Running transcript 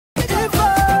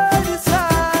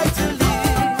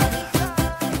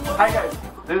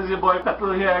This is your boy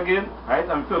Petle here again, right?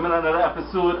 I'm filming another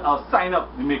episode of Sign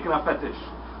Up, the Making of Fetish.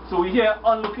 So we're here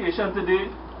on location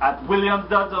today at William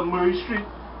Duds on Murray Street.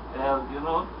 You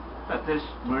know, Fetish,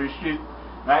 Murray Street,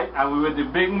 right? And we're with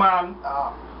the big man,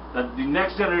 that the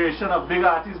next generation of big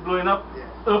artists blowing up,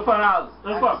 Erphaan Alves.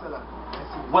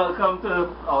 Erphaan, welcome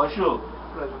to our show.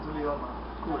 Pleasure to be on, man.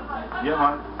 Cool. Yeah,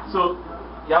 man. So,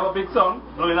 you have a big song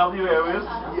blowing up the areas?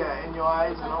 Yeah, In Your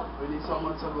Eyes, you know, released some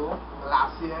months ago.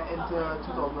 Last year into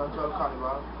 2012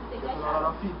 Carnival. Getting a lot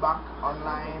of feedback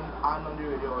online and on the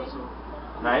radio also.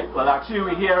 Right. Well, actually,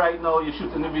 we're here right now. You're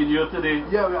shooting the video today.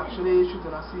 Yeah, we're actually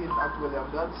shooting a scene at William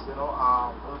Duds, you know,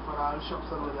 for our shops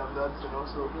at William Duds, you know,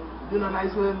 so doing a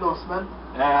nice little endorsement.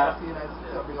 Yeah. Nice,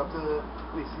 big up to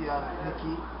Quincy and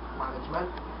Nikki management.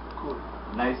 Cool.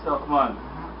 Nice stuff, man.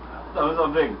 That was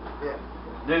something. Yeah.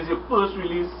 This is your first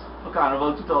release for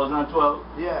Carnival 2012.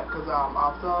 Yeah, because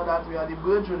after that we had the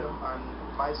Bird Rhythm, and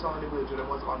my song, the Bird Rhythm,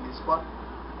 was on the spot.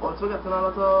 Also getting a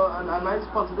lot of a nice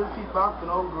positive feedback, you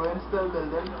know, growing, still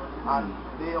building, and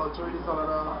they also released a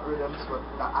lot of rhythms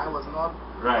that I was not.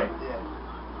 Right. Yeah.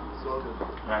 So good.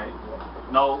 Right.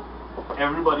 Now,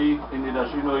 everybody in the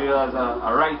industry know you as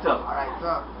a writer. A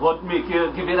writer. What make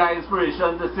you, give you that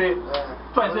inspiration to say,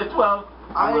 2012,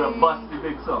 I'm going to bust the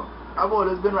big song? I've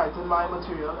always been writing my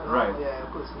material, you know, right. Yeah,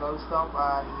 personal stuff,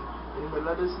 and in the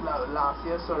middle of this last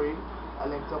year,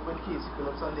 I linked up with Casey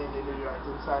Phillips on the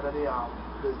writing side of the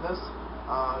business.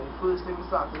 The first thing we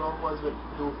started off was with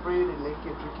Do Free, the link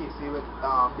into Casey with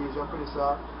Belgian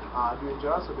producer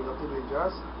Dangerous, so big up to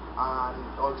Dangerous, and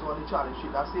also on the challenge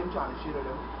sheet, that same challenge sheet with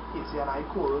him, Casey and I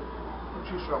co-wrote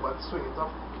Patrice Roberts, Swing It Up,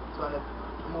 so and it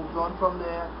moved on from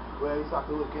there, where we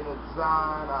started working with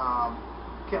Zan,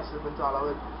 Kessler Bentala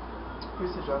with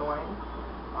Precision Wine,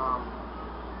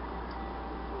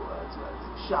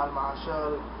 Sean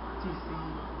Marshall,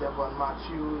 TC, Devon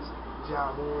Matthews,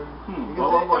 Jamoon.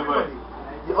 Everybody.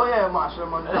 Oh yeah, Marshall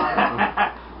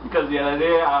Montana. Because the other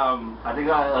day, I think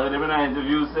I heard him in an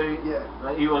interview say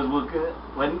that he was working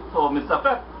for Mr.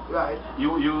 Fett. Right.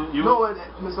 You. No,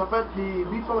 Mr. Fett, the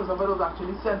beat for Mr. Fett was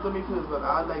actually sent to me first, but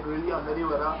I was like really under the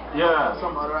weather. Yeah.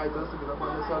 Some other writers to get up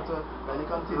on myself to really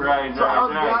continue. Right, so I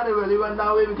was glad it really went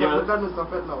that way because look at Mr.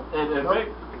 Fett now.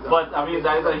 Exactly. But I mean,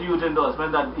 that is a huge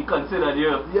endorsement that he considered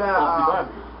you. Yeah.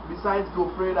 Besides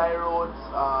Go Afraid, I wrote,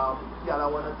 I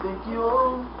Wanna Thank You,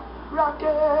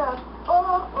 Rocket,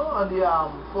 on the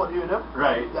 40 rhythm.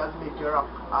 Right. That's Make You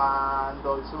Rock, and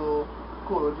also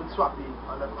co-wrote with Swappy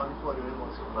on the 40 rhythm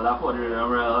also. Well, that 40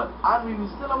 rhythm, really. And we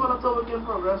still have a lot of work in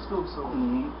progress too, so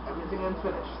everything ain't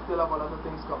finished. Still have a lot of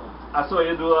things coming. I saw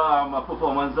you do a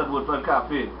performance at Woodford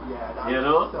Cafe. Yeah, that's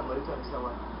December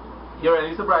 27th. You're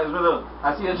really surprised with it.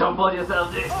 I see you jump on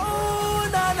yourself there. Oh,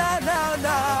 na na na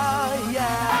na,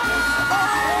 yeah. Oh,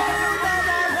 na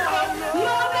na na na.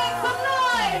 You make some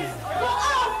noise for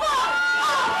Erphaan.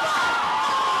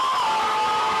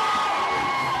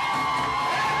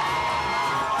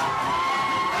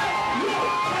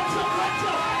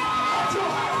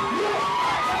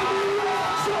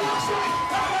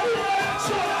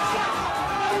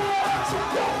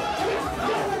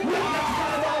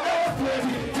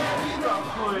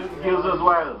 Gives us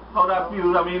wild. How that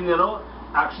feels, I mean, you know,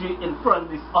 actually in front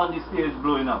on the stage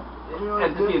blowing up,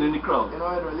 entertaining the crowd. You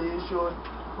know, it really showed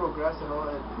progress, you know,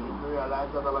 we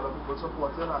realized that a lot of people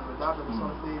supported, and with that, I just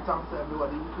want to say thanks to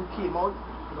everybody who came out,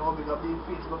 you know, big up the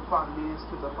Facebook fan base,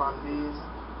 Twitter fan base,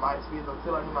 MySpace, I'm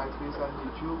still on the MySpace and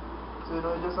YouTube. So, you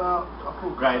know, just a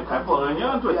focus. Right, I'm following you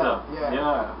on Twitter.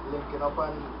 Yeah. Linking up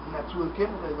and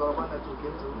networking, it's all about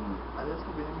networking too. And just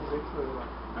keeping the music flowing.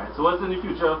 Right, so what's in the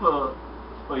future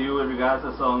for you with regards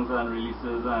to songs and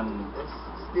releases and...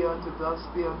 Stay on Twitter,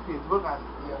 stay on Facebook, and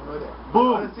you know that.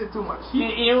 Boom! I don't say too much.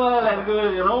 You want to let go,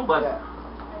 you know, but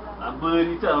a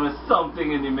birdie tell me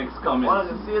something in the mix coming. Well,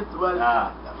 I say it, well,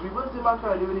 we will see my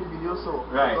career with the video, so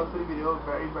right. I'll for the video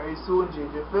very, very soon.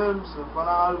 JJ Films, Erphaan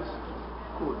Alves.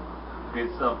 Cool.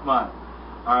 Great stuff, man.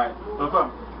 Alright,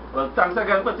 well, thanks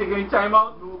again for taking the time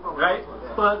out. No problem. Right?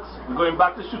 But we're going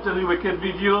back to shooting the Wicked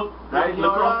video. Right?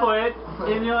 Look out for it.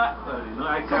 In your... Well, you know,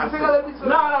 I can't say...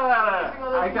 No.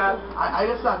 I can't. I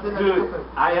just started. Dude,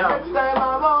 I am. Next time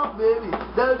I'm out, baby,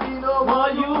 there'll be no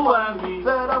more you and me.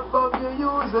 Fed up of you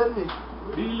using me.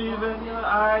 Believe in your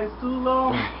eyes too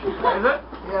long. Is it?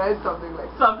 Yeah, it's something like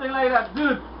that. Something like that.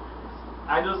 Dude,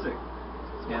 I do sing.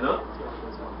 You know?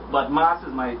 But mass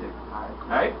is my thing.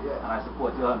 Right? Yeah. And I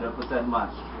support you 100% man.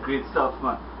 Great stuff,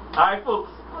 man. Alright,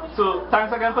 folks. So,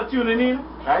 thanks again for tuning in.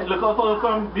 Right? Look out for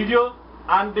some video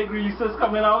and big releases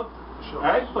coming out. Sure.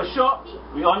 Right? For sure.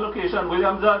 We're on location.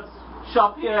 William Duds.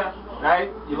 Shop here. Right?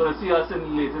 You're going to see us in the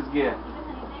latest gear.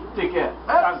 Take care.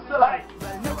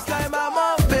 Excellent. Next time I'm